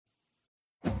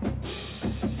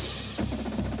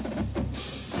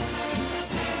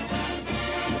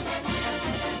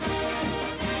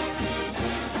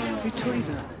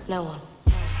No one.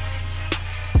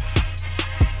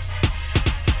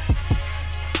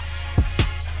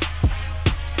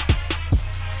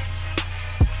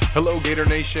 Hello, Gator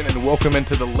Nation, and welcome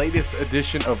into the latest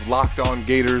edition of Locked On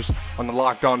Gators on the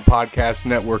Locked On Podcast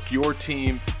Network, your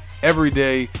team every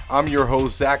day. I'm your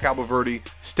host, Zach Albaverdi,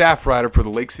 staff writer for the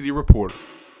Lake City Reporter.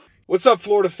 What's up,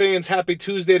 Florida fans? Happy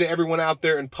Tuesday to everyone out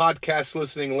there in podcast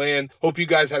listening land. Hope you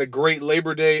guys had a great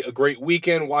Labor Day, a great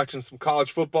weekend watching some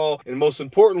college football, and most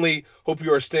importantly, hope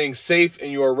you are staying safe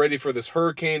and you are ready for this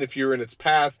hurricane if you're in its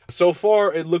path. So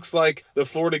far, it looks like the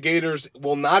Florida Gators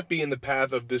will not be in the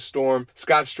path of this storm.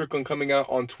 Scott Strickland coming out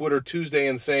on Twitter Tuesday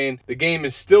and saying the game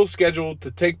is still scheduled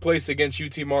to take place against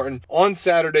UT Martin on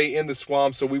Saturday in the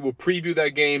Swamp, so we will preview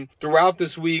that game throughout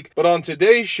this week. But on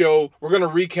today's show, we're going to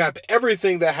recap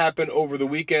everything that happened over the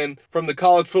weekend from the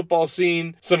college football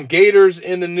scene, some Gators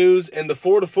in the news, and the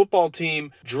Florida football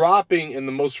team dropping in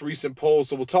the most recent polls.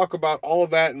 So we'll talk about all of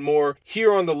that and more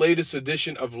here on the latest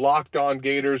edition of Locked On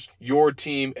Gators, your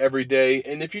team every day.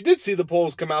 And if you did see the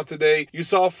polls come out today, you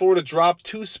saw Florida drop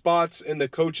 2 spots in the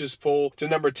coaches poll to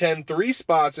number 10, 3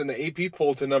 spots in the AP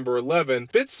poll to number 11.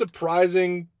 Bit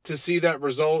surprising to see that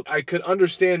result. I could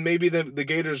understand maybe the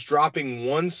Gators dropping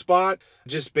 1 spot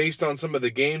just based on some of the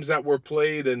games that were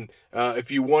played and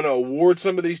if you want to award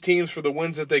some of these teams for the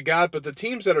wins that they got. But the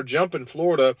teams that are jumping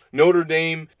Florida, Notre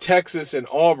Dame, Texas, and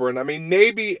Auburn, I mean,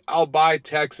 maybe I'll buy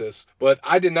Texas, but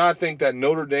I did not think that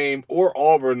Notre Dame or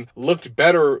Auburn looked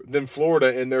better than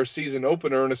Florida in their season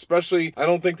opener. And especially, I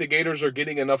don't think the Gators are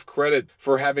getting enough credit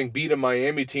for having beat a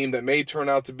Miami team that may turn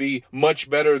out to be much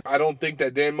better. I don't think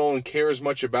that Dan Mullen cares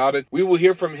much about it. We will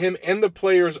hear from him and the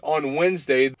players on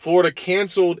Wednesday. Florida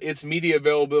canceled its media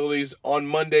availabilities on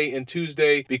Monday and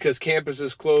Tuesday because campus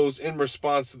is closed in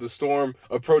response to the storm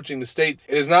approaching the state.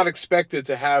 It is not expected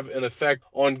to have an effect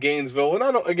on Gainesville. And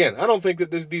I don't think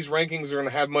that these rankings are going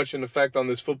to have much an effect on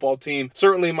this football team.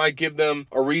 Certainly might give them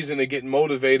a reason to get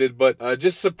motivated, but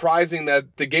just surprising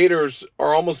that the Gators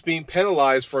are almost being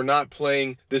penalized for not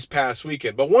playing this past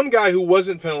weekend. But one guy who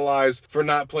wasn't penalized for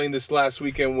not playing this last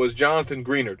weekend was Jonathan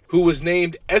Greenard, who was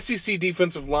named SEC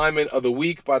Defensive Lineman of the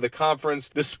Week by the conference,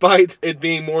 despite it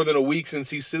being more than a week since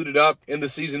he suited up in the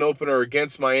season opener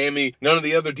against Miami. None of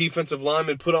the other defensive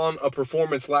linemen put on a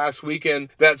performance last weekend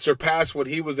that surpassed what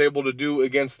he was able to do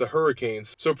against the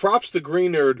Hurricanes. So props to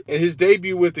Greenard. In his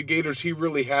debut with the Gators, he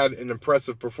really had an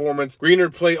impressive performance.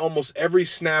 Greenard played almost every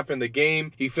snap in the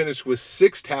game. He finished with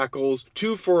 6 tackles,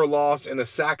 2 for a loss, and a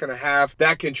sack and a half.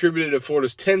 That contributed to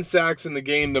Florida's 10 sacks in the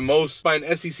game, the most by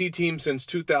an SEC team since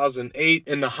 2008,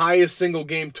 and the highest single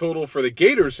game total for the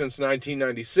Gators since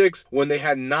 1996 when they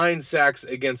had 9 sacks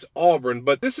against Auburn.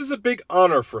 But this is a big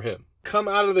honor for him. Come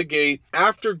out of the gate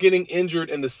after getting injured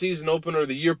in the season opener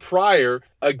the year prior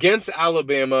against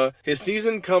Alabama. His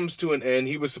season comes to an end.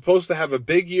 He was supposed to have a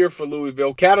big year for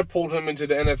Louisville, catapult him into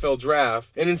the NFL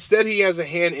draft, and instead he has a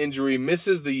hand injury,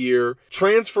 misses the year,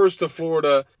 transfers to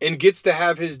Florida, and gets to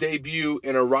have his debut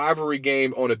in a rivalry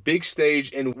game on a big stage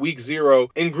in week 0.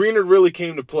 And Greenard really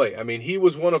came to play. I mean, he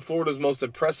was one of Florida's most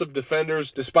impressive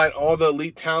defenders, despite all the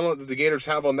elite talent that the Gators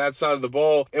have on that side of the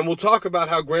ball. And we'll talk about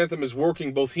how Grantham is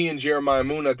working, both he and Jeremiah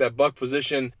Moon at that buck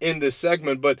position in this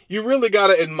segment. But you really got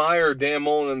to admire Dan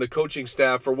Mullen and the coaching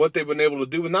staff for what they've been able to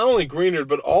do with not only Greenard,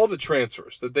 but all the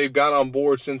transfers that they've got on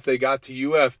board since they got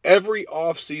to UF. Every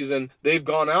offseason, they've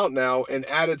gone out now and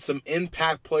added some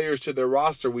impact players to their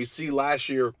roster. We see last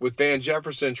year with Van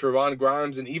Jefferson, Trevon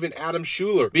Grimes, and even Adam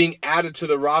Shuler being added to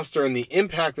the roster, and the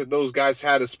impact that those guys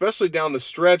had, especially down the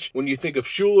stretch when you think of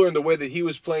Shuler and the way that he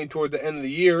was playing toward the end of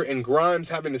the year, and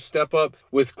Grimes having to step up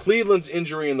with Cleveland's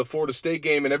injury in the Florida State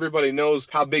game. And everybody knows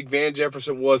how big Van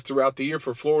Jefferson was throughout the year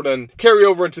for Florida. And carry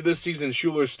over into this season,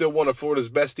 Shuler is still one of Florida's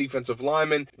best defensive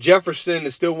linemen. Jefferson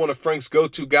is still one of Frank's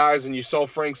go-to guys, and you saw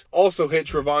Frank's also hit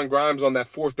Trevon Grimes on that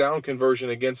 4th down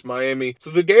conversion against Miami. So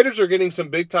the Gators are getting some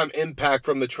big-time impact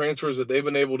from the transfers that they've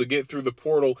been able to get through the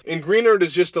portal, and Greenard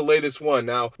is just the latest one.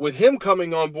 Now, with him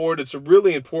coming on board, it's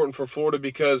really important for Florida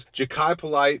because Ja'Kai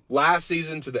Polite, last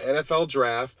season to the NFL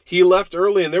draft, he left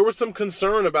early, and there was some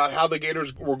concern about how the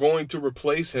Gators were going to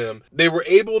replace him. They were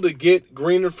able to get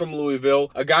Greenard from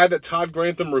Louisville, a guy that Todd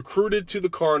Grantham recruited to the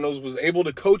Cardinals, was able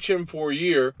to coach him for a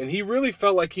year, and he really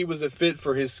felt like he was a fit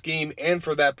for his scheme and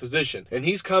for that position. And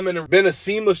he's come in and been a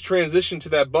seamless transition to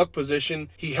that buck position.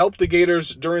 He helped the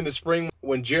Gators during the spring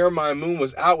when Jeremiah Moon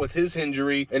was out with his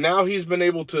injury, and now he's been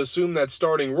able to assume that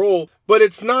starting role. But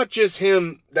it's not just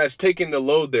him that's taking the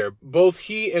load there. Both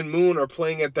he and Moon are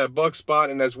playing at that buck spot,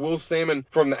 and as Will Salmon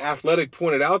from The Athletic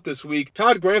pointed out this week,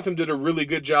 Todd Grantham did a really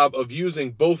good job of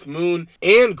using both Moon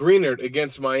and Greenard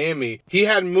against Miami. He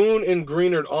had Moon and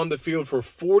Greenard on the field for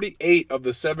 48 of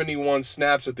the 71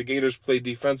 snaps that the Gators played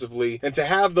defensively, and to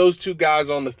have those two guys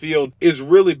on the field is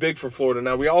really big for Florida.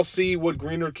 Now, we all see what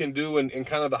Greenard can do and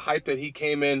kind of the hype that he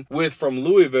came in with from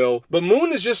Louisville, but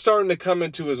Moon is just starting to come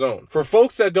into his own. For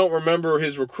folks that don't remember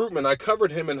his recruitment, I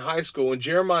covered him in high school, and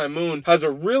Jeremiah Moon has a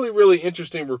really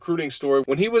interesting recruiting story.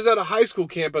 When he was at a high school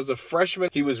camp as a freshman,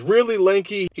 he was really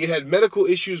lanky. He had medical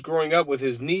issues growing up with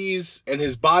his knees and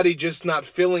his body just not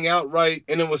filling out right,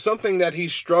 and it was something that he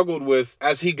struggled with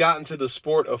as he got into the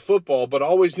sport of football, but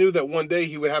always knew that one day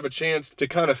he would have a chance to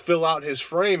kind of fill out his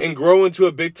frame and grow into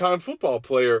a big-time football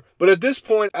player. But at this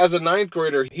point, as a ninth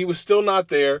grader, he was still not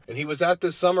there, and he was at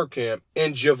this summer camp,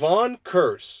 and Javon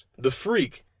Curse, the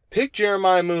freak, picked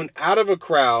Jeremiah Moon out of a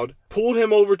crowd, pulled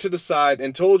him over to the side,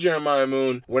 and told Jeremiah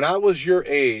Moon, "When I was your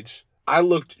age, I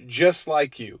looked just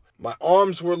like you. My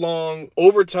arms were long.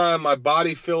 Over time, my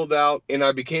body filled out, and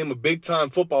I became a big-time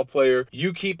football player.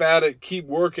 You keep at it, keep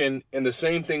working, and the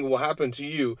same thing will happen to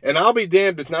you." And I'll be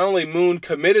damned if not only Moon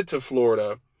committed to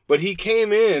Florida, but he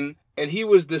came in and he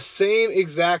was the same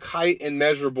exact height and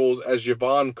measurables as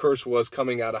Javon Curse was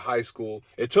coming out of high school.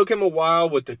 It took him a while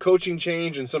with the coaching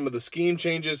change and some of the scheme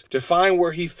changes to find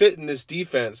where he fit in this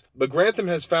defense. But Grantham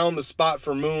has found the spot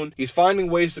for Moon. He's finding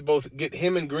ways to both get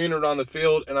him and Greenard on the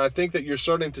field, and I think that you're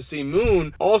starting to see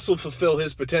Moon also fulfill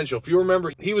his potential. If you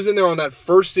remember, he was in there on that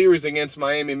first series against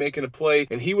Miami making a play,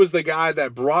 and he was the guy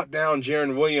that brought down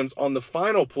Jaron Williams on the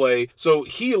final play. So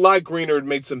he, like Greenard,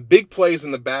 made some big plays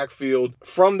in the backfield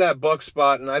from that buck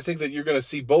spot, and I think that you're going to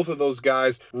see both of those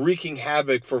guys wreaking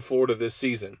havoc for Florida this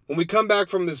season. When we come back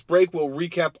from this break, we'll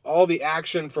recap all the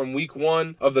action from week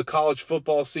 1 of the college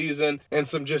football season and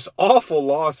some just awful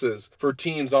losses for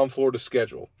teams on Florida's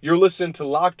schedule. You're listening to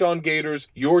Locked On Gators,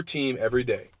 your team every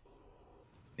day.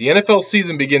 The NFL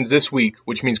season begins this week,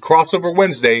 which means Crossover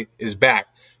Wednesday is back.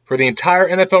 For the entire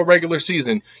NFL regular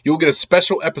season, you'll get a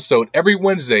special episode every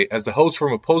Wednesday as the hosts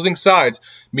from opposing sides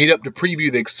meet up to preview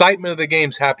the excitement of the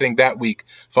games happening that week.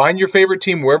 Find your favorite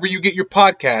team wherever you get your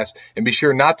podcast, and be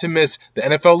sure not to miss the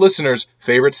NFL listeners'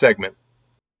 favorite segment.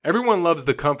 Everyone loves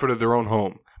the comfort of their own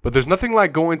home, but there's nothing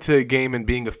like going to a game and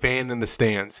being a fan in the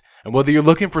stands. And whether you're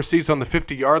looking for seats on the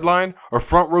 50-yard line or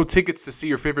front row tickets to see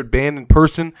your favorite band in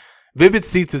person, Vivid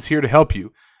Seats is here to help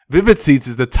you. Vivid Seats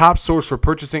is the top source for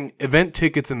purchasing event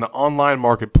tickets in the online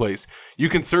marketplace. You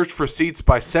can search for seats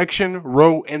by section,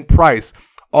 row, and price,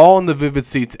 all in the Vivid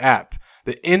Seats app.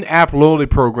 The in-app loyalty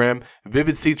program,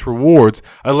 Vivid Seats Rewards,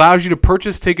 allows you to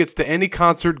purchase tickets to any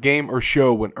concert, game, or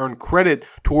show and earn credit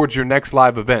towards your next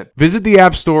live event. Visit the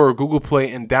App Store or Google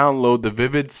Play and download the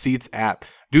Vivid Seats app.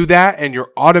 Do that and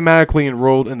you're automatically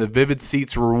enrolled in the Vivid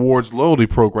Seats Rewards loyalty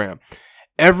program.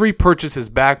 Every purchase is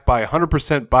backed by a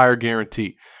 100% buyer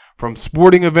guarantee. From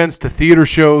sporting events to theater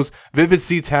shows, Vivid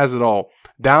Seats has it all.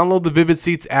 Download the Vivid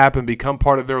Seats app and become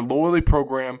part of their loyalty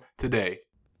program today.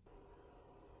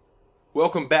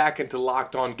 Welcome back into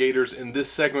Locked On Gators. In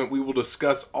this segment, we will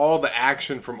discuss all the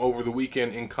action from over the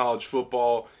weekend in college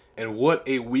football, and what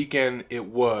a weekend it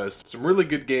was. Some really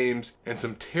good games and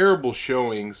some terrible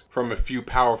showings from a few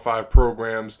Power 5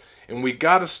 programs. And we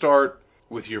got to start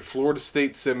with your Florida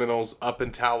State Seminoles up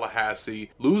in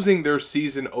Tallahassee, losing their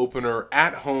season opener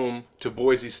at home to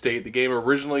Boise State. The game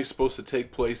originally supposed to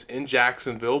take place in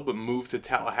Jacksonville, but moved to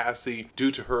Tallahassee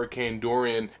due to Hurricane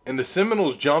Dorian. And the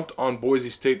Seminoles jumped on Boise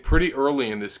State pretty early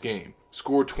in this game.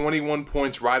 Scored 21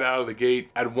 points right out of the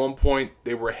gate. At one point,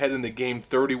 they were ahead in the game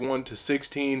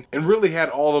 31-16 and really had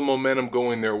all the momentum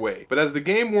going their way. But as the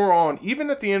game wore on, even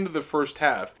at the end of the first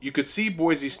half, you could see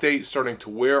Boise State starting to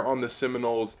wear on the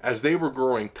Seminoles as they were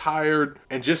growing tired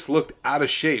and just looked out of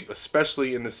shape,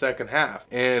 especially in the second half.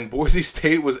 And Boise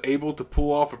State was able to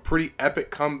pull off a pretty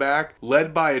epic comeback,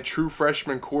 led by a true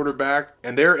freshman quarterback,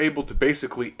 and they're able to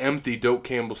basically empty Doak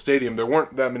Campbell Stadium. There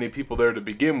weren't that many people there to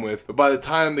begin with, but by the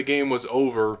time the game was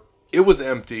over, it was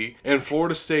empty, and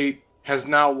Florida State has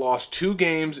now lost 2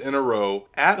 games in a row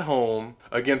at home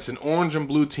against an orange and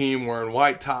blue team wearing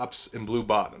white tops and blue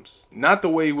bottoms. Not the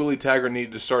way Willie Taggart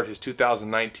needed to start his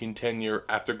 2019 tenure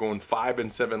after going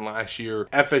 5-7 last year,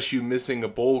 FSU missing a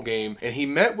bowl game, and he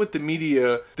met with the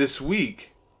media this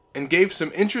week and gave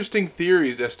some interesting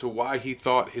theories as to why he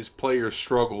thought his players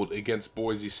struggled against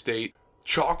Boise State,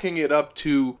 chalking it up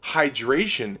to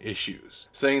hydration issues,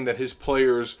 saying that his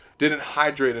players didn't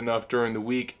hydrate enough during the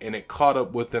week, and it caught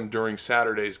up with them during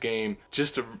Saturday's game.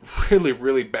 Just a really,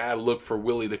 really bad look for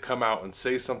Willie to come out and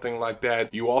say something like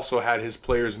that. You also had his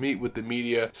players meet with the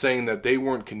media saying that they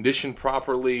weren't conditioned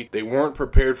properly, they weren't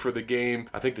prepared for the game.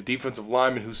 I think the defensive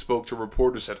lineman who spoke to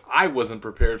reporters said, I wasn't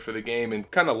prepared for the game, and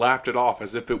kind of laughed it off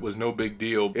as if it was no big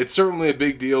deal. It's certainly a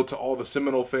big deal to all the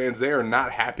Seminole fans. They are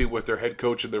not happy with their head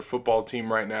coach of their football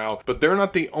team right now, but they're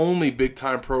not the only big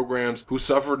time programs who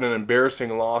suffered an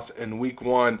embarrassing loss in week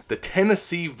 1. The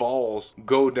Tennessee Vols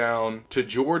go down to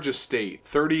Georgia State,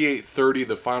 38-30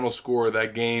 the final score of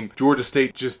that game. Georgia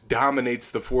State just dominates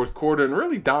the fourth quarter and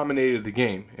really dominated the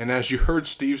game. And as you heard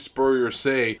Steve Spurrier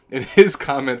say in his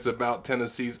comments about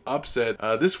Tennessee's upset,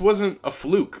 this wasn't a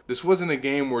fluke. This wasn't a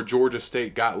game where Georgia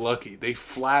State got lucky. They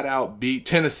flat out beat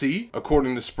Tennessee,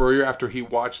 according to Spurrier, after he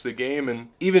watched the game, and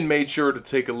even made sure to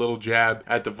take a little jab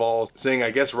at the Vols, saying,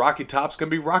 I guess Rocky Top's going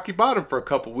to be Rocky Bottom for a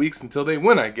couple weeks until they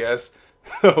win, I guess.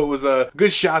 So it was a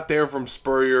good shot there from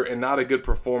Spurrier and not a good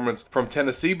performance from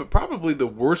Tennessee, but probably the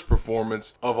worst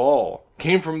performance of all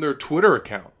came from their Twitter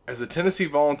account, as the Tennessee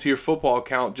Volunteer football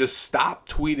account just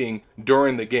stopped tweeting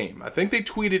during the game. I think they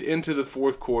tweeted into the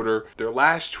fourth quarter. Their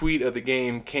last tweet of the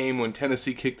game came when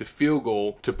Tennessee kicked a field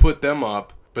goal to put them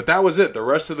up. But that was it. The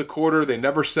rest of the quarter, they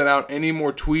never sent out any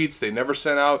more tweets. They never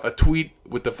sent out a tweet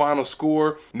with the final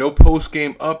score. No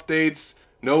post-game updates.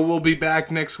 No, we'll be back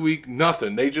next week.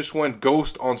 Nothing. They just went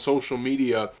ghost on social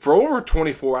media for over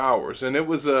 24 hours. And it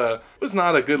was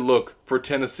not a good look for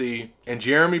Tennessee. And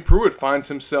Jeremy Pruitt finds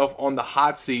himself on the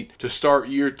hot seat to start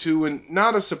year 2. And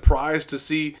not a surprise to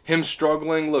see him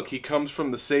struggling. Look, he comes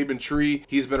from the Saban tree.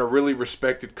 He's been a really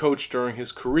respected coach during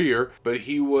his career. But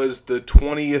he was the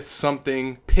 20th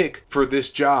something pick for this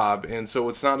job. And so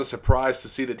it's not a surprise to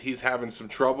see that he's having some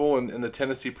trouble. And the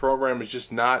Tennessee program is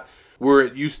just not where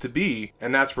it used to be,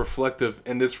 and that's reflective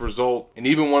in this result. And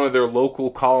even one of their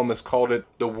local columnists called it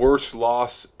the worst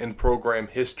loss in program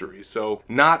history. So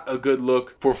not a good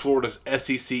look for Florida's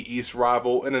SEC East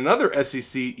rival. And another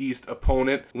SEC East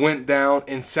opponent went down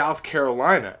in South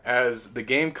Carolina as the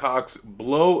Gamecocks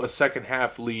blow a second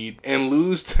half lead and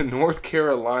lose to North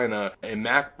Carolina. And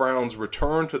Mack Brown's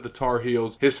return to the Tar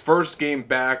Heels, his first game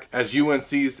back as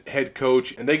UNC's head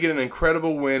coach, and they get an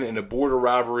incredible win in a border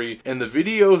rivalry. And the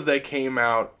videos that came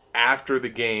out after the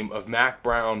game of Mack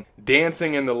Brown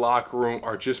dancing in the locker room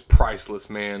are just priceless,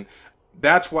 man.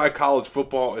 That's why college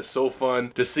football is so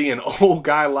fun, to see an old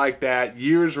guy like that,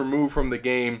 years removed from the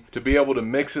game, to be able to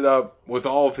mix it up with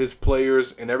all of his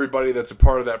players and everybody that's a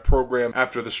part of that program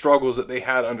after the struggles that they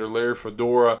had under Larry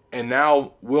Fedora. And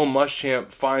now Will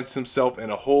Muschamp finds himself in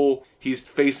a hole. He's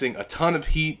facing a ton of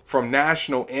heat from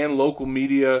national and local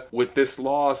media with this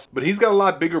loss, but he's got a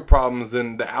lot bigger problems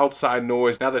than the outside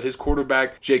noise now that his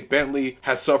quarterback, Jake Bentley,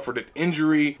 has suffered an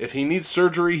injury. If he needs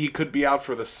surgery, he could be out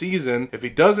for the season. If he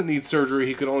doesn't need surgery,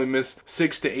 he could only miss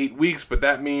 6 to 8 weeks, but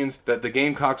that means that the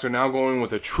Gamecocks are now going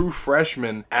with a true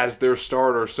freshman as their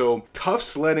starter. So tough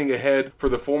sledding ahead for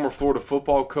the former Florida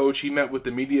football coach. He met with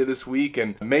the media this week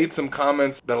and made some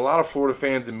comments that a lot of Florida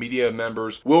fans and media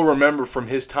members will remember from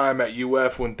his time at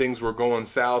UF when things were going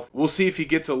south. We'll see if he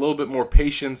gets a little bit more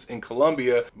patience in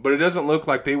Columbia, but it doesn't look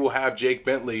like they will have Jake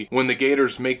Bentley when the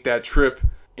Gators make that trip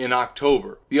in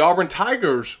October. The Auburn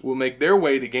Tigers will make their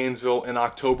way to Gainesville in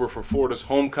October for Florida's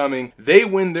homecoming. They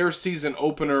win their season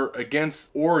opener against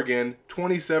Oregon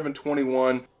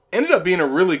 27-21. Ended up being a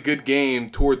really good game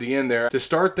toward the end there. To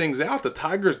start things out, the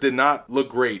Tigers did not look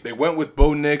great. They went with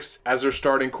Bo Nix as their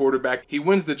starting quarterback. He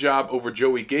wins the job over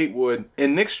Joey Gatewood,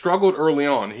 and Nix struggled early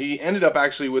on. He ended up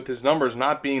actually with his numbers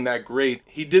not being that great.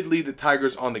 He did lead the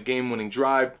Tigers on the game-winning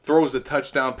drive, throws the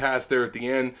touchdown pass there at the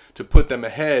end to put them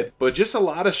ahead, but just a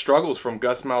lot of struggles from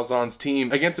Gus Malzahn's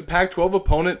team against a Pac-12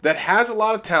 opponent that has a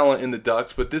lot of talent in the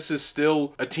Ducks, but this is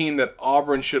still a team that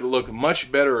Auburn should look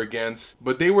much better against,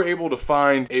 but they were able to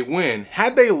find a win.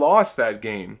 Had they lost that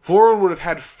game, Florida would have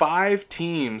had 5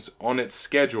 teams on its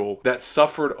schedule that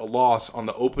suffered a loss on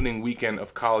the opening weekend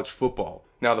of college football.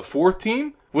 Now the 4th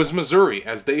team was Missouri,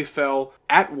 as they fell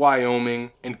at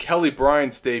Wyoming in Kelly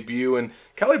Bryant's debut, and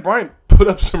Kelly Bryant put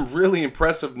up some really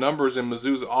impressive numbers in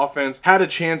Mizzou's offense, had a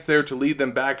chance there to lead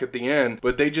them back at the end,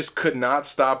 but they just could not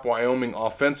stop Wyoming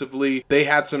offensively. They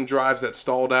had some drives that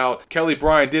stalled out. Kelly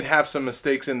Bryant did have some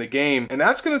mistakes in the game, and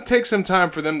that's going to take some time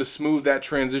for them to smooth that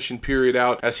transition period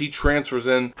out as he transfers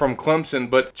in from Clemson,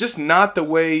 but just not the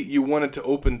way you wanted to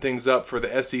open things up for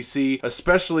the SEC,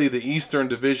 especially the Eastern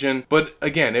Division. But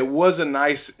again, it was a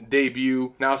nice nice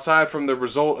debut. Now, aside from the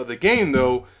result of the game,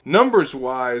 though,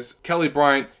 numbers-wise, Kelly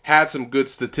Bryant had some good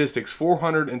statistics.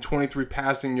 423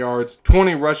 passing yards,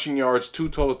 20 rushing yards, 2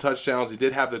 total touchdowns. He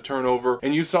did have the turnover.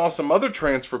 And you saw some other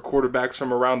transfer quarterbacks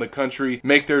from around the country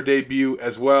make their debut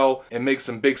as well and make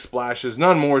some big splashes.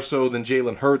 None more so than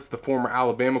Jalen Hurts, the former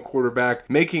Alabama quarterback,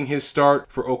 making his start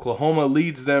for Oklahoma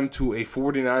leads them to a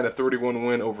 49-31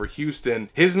 win over Houston.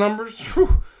 His numbers,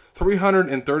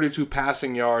 332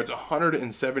 passing yards,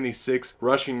 176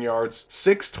 rushing yards,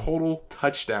 6 total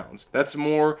touchdowns. That's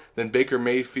more than Baker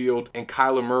Mayfield and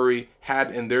Kyler Murray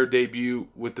had in their debut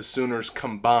with the Sooners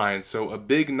combined. So a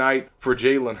big night for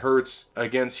Jalen Hurts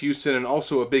against Houston, and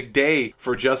also a big day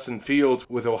for Justin Fields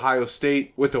with Ohio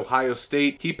State.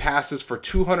 He passes for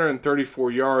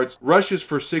 234 yards, rushes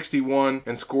for 61,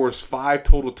 and scores 5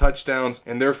 total touchdowns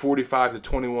in their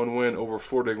 45-21 win over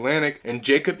Florida Atlantic. And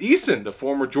Jacob Eason, the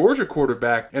former Georgia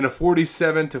quarterback, in a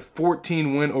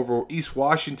 47-14 win over East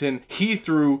Washington, he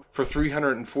threw for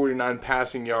 349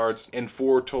 passing yards and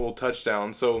 4 total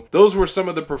touchdowns. So those were some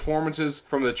of the performances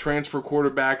from the transfer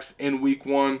quarterbacks in week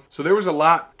 1. So there was a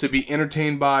lot to be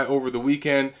entertained by over the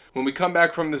weekend. When we come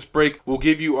back from this break, we'll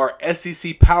give you our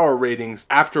SEC power ratings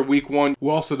after week 1.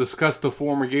 We'll also discuss the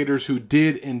former Gators who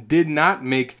did and did not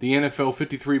make the NFL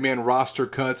 53-man roster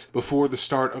cuts before the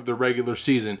start of the regular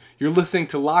season. You're listening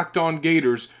to Locked On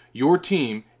Gators, your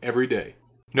team every day.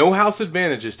 No House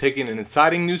Advantage is taking an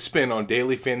exciting new spin on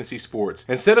daily fantasy sports.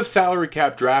 Instead of salary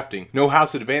cap drafting, No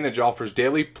House Advantage offers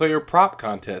daily player prop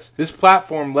contests. This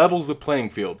platform levels the playing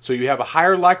field, so you have a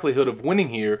higher likelihood of winning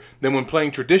here than when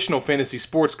playing traditional fantasy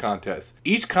sports contests.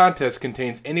 Each contest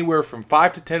contains anywhere from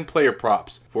 5 to 10 player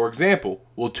props. For example,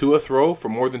 will Tua throw for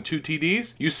more than 2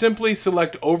 TDs? You simply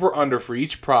select over-under for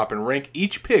each prop and rank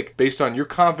each pick based on your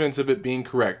confidence of it being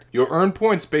correct. You'll earn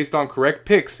points based on correct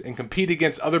picks and compete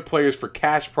against other players for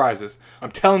cash prizes.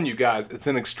 I'm telling you guys, it's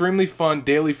an extremely fun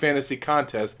daily fantasy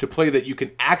contest to play that you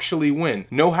can actually win.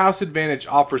 No House Advantage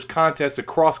offers contests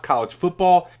across college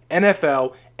football,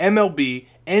 NFL, MLB,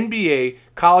 NBA,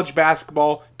 college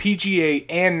basketball, PGA,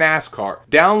 and NASCAR.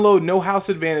 Download No House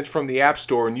Advantage from the App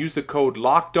Store and use the code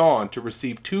LOCKEDON to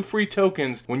receive 2 free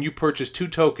tokens when you purchase 2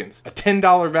 tokens, a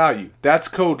 $10 value. That's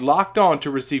code LOCKEDON to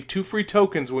receive 2 free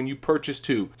tokens when you purchase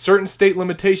 2. Certain state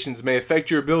limitations may affect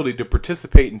your ability to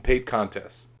participate in paid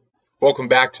contests. Welcome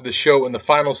back to the show. In the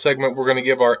final segment, we're going to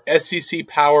give our SEC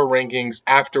power rankings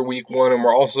after week 1, and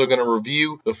we're also going to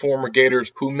review the former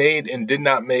Gators who made and did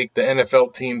not make the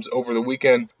NFL teams over the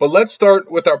weekend. But let's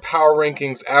start with our power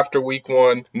rankings after week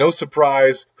 1. No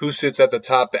surprise who sits at the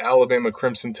top, the Alabama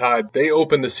Crimson Tide. They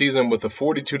opened the season with a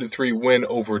 42-3 win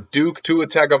over Duke. Tua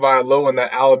Tagovailoa and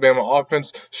that Alabama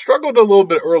offense struggled a little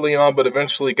bit early on, but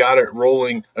eventually got it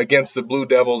rolling against the Blue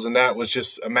Devils, and that was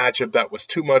just a matchup that was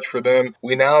too much for them.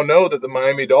 We now know that the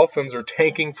Miami Dolphins are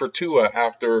tanking for Tua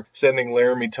after sending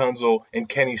Laramie Tunsil and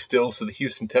Kenny Stills to the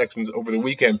Houston Texans over the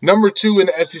weekend. Number 2 in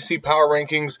the SEC power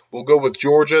rankings, we'll go with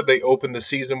Georgia. They opened the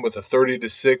season with a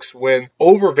 30-6 win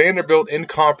over Vanderbilt in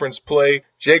conference play.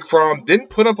 Jake Fromm didn't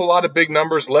put up a lot of big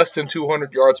numbers, less than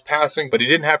 200 yards passing, but he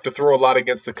didn't have to throw a lot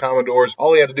against the Commodores.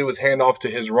 All he had to do was hand off to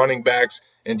his running backs,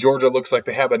 and Georgia looks like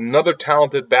they have another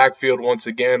talented backfield once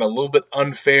again. A little bit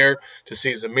unfair to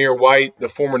see Zamir White, the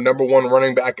former number 1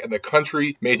 running back in the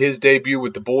country, made his debut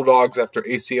with the Bulldogs after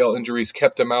ACL injuries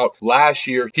kept him out last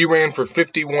year. He ran for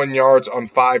 51 yards on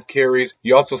 5 carries.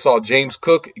 You also saw James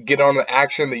Cook get on the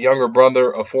action, the younger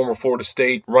brother of former Florida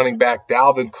State running back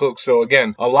Dalvin Cook. So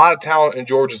again, a lot of talent in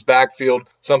Georgia's backfield,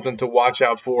 something to watch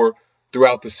out for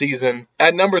throughout the season.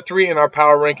 At number 3 in our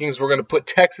power rankings, we're going to put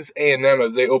Texas A&M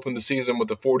as they open the season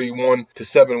with a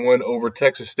 41-7 win over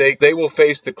Texas State. They will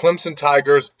face the Clemson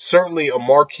Tigers, certainly a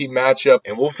marquee matchup,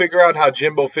 and we'll figure out how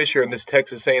Jimbo Fisher and this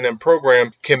Texas A&M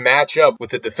program can match up with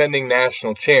the defending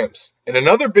national champs. And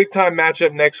another big-time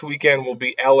matchup next weekend will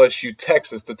be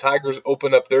LSU-Texas. The Tigers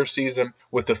open up their season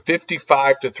with a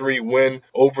 55-3 win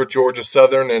over Georgia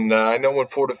Southern. And I know when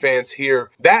Florida fans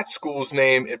hear that school's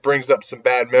name, it brings up some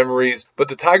bad memories. But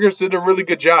the Tigers did a really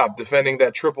good job defending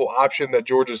that triple option that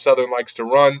Georgia Southern likes to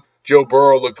run. Joe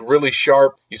Burrow looked really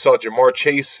sharp. You saw Jamar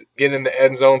Chase get in the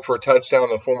end zone for a touchdown,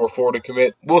 the former Florida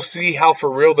commit. We'll see how for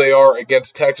real they are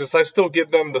against Texas. I still give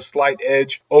them the slight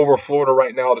edge over Florida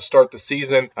right now to start the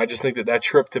season. I just think that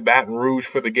trip to Baton Rouge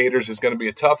for the Gators is going to be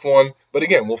a tough one. But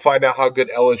again, we'll find out how good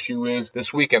LSU is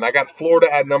this weekend. I got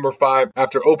Florida at number 5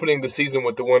 after opening the season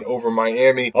with the win over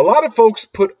Miami. A lot of folks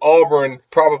put Auburn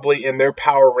probably in their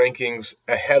power rankings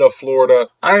ahead of Florida.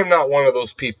 I am not one of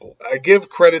those people. I give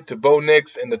credit to Bo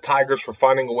Nix and the Tigers for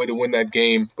finding a way to win that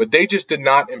game, but they just did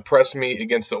not impress me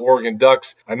against the Oregon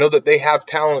Ducks. I know that they have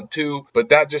talent too, but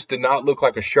that just did not look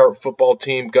like a sharp football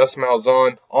team. Gus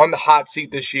Malzahn on the hot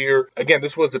seat this year. Again,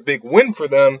 this was a big win for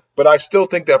them, but I still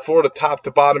think that Florida top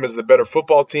to bottom is the better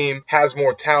football team, has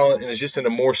more talent, and is just in a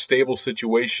more stable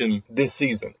situation this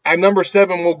season. At number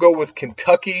 7, we'll go with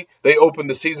Kentucky. They opened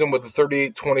the season with a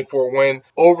 38-24 win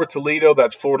over Toledo.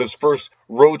 That's Florida's first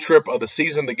road trip of the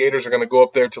season. The Gators are going to go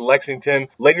up there to Lexington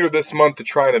later this month to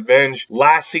try and avenge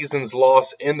last season's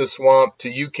loss in the Swamp to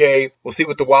UK. We'll see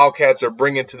what the Wildcats are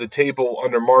bringing to the table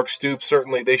under Mark Stoops.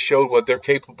 Certainly they showed what they're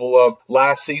capable of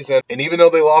last season, and even though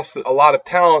they lost a lot of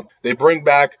talent, they bring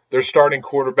back their starting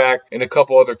quarterback and a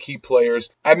couple other key players.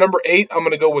 At number 8, I'm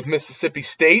going to go with Mississippi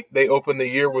State. They opened the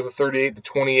year with a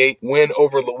 38-28 win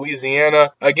over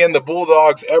Louisiana. Again, the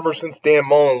Bulldogs, ever since Dan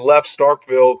Mullen left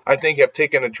Starkville, I think have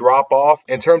taken a drop off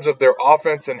in terms of their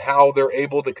offense and how they're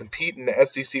able to compete in the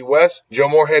SEC West. Joe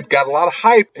Moorhead got a lot of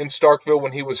hype in Starkville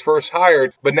when he was first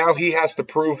hired, but now he has to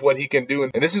prove what he can do.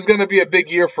 And this is going to be a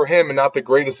big year for him and not the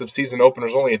greatest of season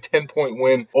openers, only a 10-point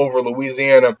win over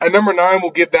Louisiana. At number 9,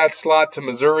 we'll give that slot to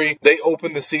Missouri. They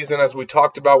opened the season, as we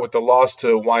talked about, with the loss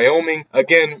to Wyoming.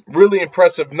 Again, really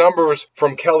impressive numbers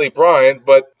from Kelly Bryant,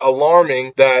 but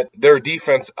alarming that their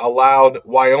defense allowed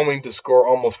Wyoming to score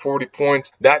almost 40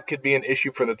 points. That could be an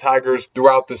issue for the Tigers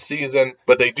throughout the season,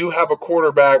 but they do have a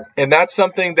quarterback, and that's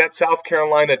something that South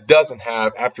Carolina doesn't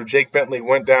have after Jake Bentley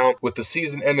went down with the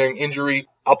season-ending injury.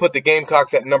 I'll put the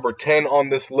Gamecocks at number 10 on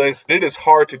this list. It is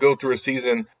hard to go through a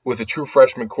season with a true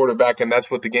freshman quarterback, and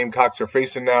that's what the Gamecocks are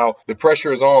facing now. The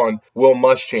pressure is on Will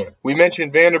Muschamp. We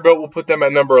mentioned Vanderbilt. We'll put them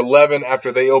at number 11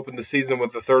 after they opened the season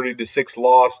with a 30-6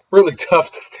 loss. Really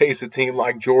tough to face a team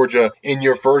like Georgia in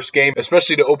your first game,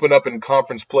 especially to open up in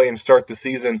conference play and start the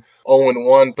season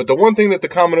 0-1. But the one thing that the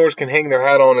Commodores can hang their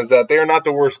hat on is that they are not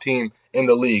the worst team in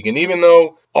the league. And even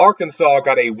though Arkansas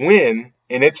got a win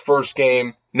in its first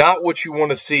game, not what you want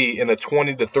to see in a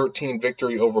 20-13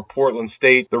 victory over Portland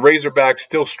State. The Razorbacks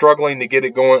still struggling to get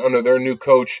it going under their new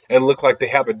coach and look like they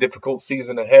have a difficult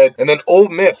season ahead. And then Ole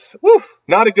Miss,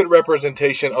 not a good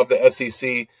representation of the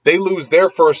SEC. They lose their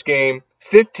first game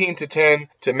 15-10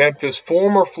 to Memphis.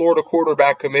 Former Florida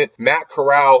quarterback commit Matt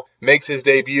Corral makes his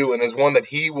debut and is one that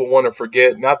he will want to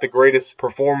forget. Not the greatest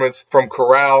performance from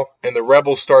Corral, and the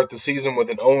Rebels start the season with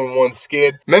an 0-1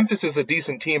 skid. Memphis is a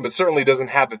decent team, but certainly doesn't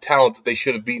have the talent that they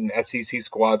should have beaten SEC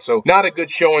squad. So not a good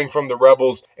showing from the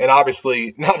Rebels, and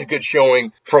obviously not a good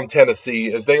showing from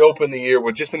Tennessee as they open the year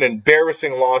with just an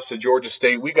embarrassing loss to Georgia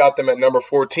State. We got them at number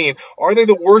 14. Are they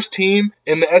the worst team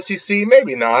in the SEC?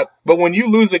 Maybe not. But when you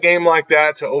lose a game like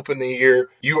that to open the year,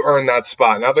 you earn that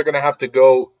spot. Now they're going to have to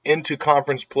go into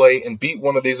conference play and beat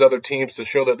one of these other teams to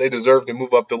show that they deserve to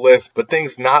move up the list. But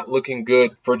things not looking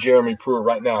good for Jeremy Pruitt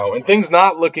right now. And things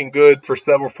not looking good for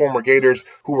several former Gators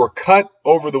who were cut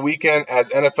over the weekend as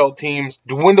NFL teams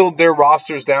dwindled their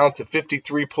rosters down to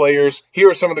 53 players. Here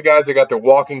are some of the guys that got their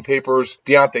walking papers.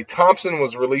 Deontay Thompson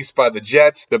was released by the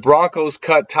Jets. The Broncos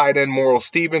cut tight end Morrill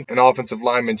Stevens and offensive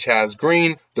lineman Chaz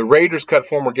Green. The Raiders cut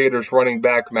former Gators running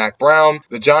back Mack Brown.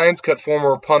 The Giants cut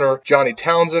former punter Johnny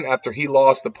Townsend after he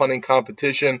lost the punting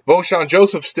competition. Vosean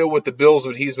Joseph still with the Bills,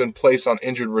 but he's been placed on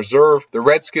injured reserve. The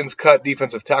Redskins cut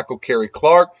defensive tackle Kerry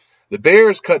Clark. The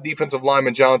Bears cut defensive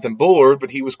lineman Jonathan Bullard, but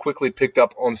he was quickly picked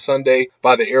up on Sunday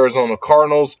by the Arizona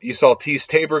Cardinals. You saw Tease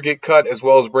Tabor get cut, as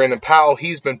well as Brandon Powell.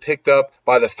 He's been picked up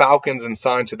by the Falcons and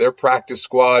signed to their practice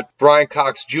squad. Brian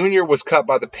Cox Jr. was cut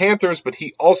by the Panthers, but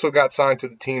he also got signed to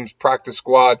the team's practice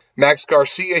squad. Max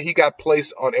Garcia, he got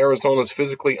placed on Arizona's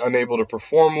physically unable to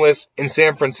perform list. In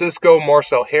San Francisco,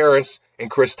 Marcel Harris and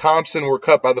Chris Thompson were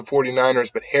cut by the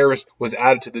 49ers, but Harris was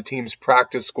added to the team's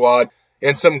practice squad.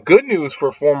 And some good news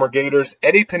for former Gators.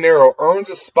 Eddie Pinheiro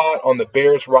earns a spot on the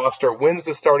Bears roster, wins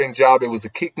the starting job. It was a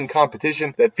kicking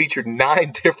competition that featured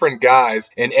 9 different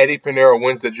guys, and Eddie Pinheiro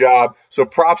wins the job. So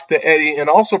props to Eddie, and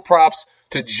also props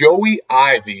to Joey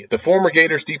Ivy. The former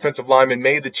Gators defensive lineman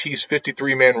made the Chiefs'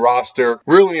 53-man roster.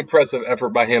 Really impressive effort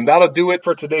by him. That'll do it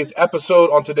for today's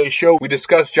episode. On today's show, we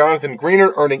discussed Jonathan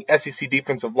Greener earning SEC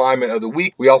Defensive Lineman of the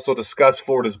Week. We also discussed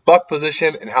Florida's buck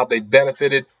position and how they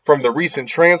benefited from the recent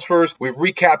transfers. We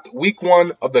recapped week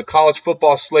 1 of the college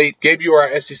football slate, gave you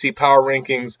our SEC power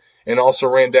rankings, and also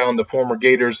ran down the former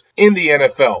Gators in the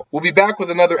NFL. We'll be back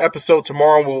with another episode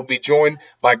tomorrow. We'll be joined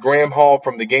by Graham Hall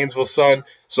from the Gainesville Sun.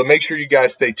 So make sure you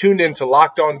guys stay tuned in to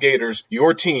Locked On Gators,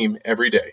 your team every day.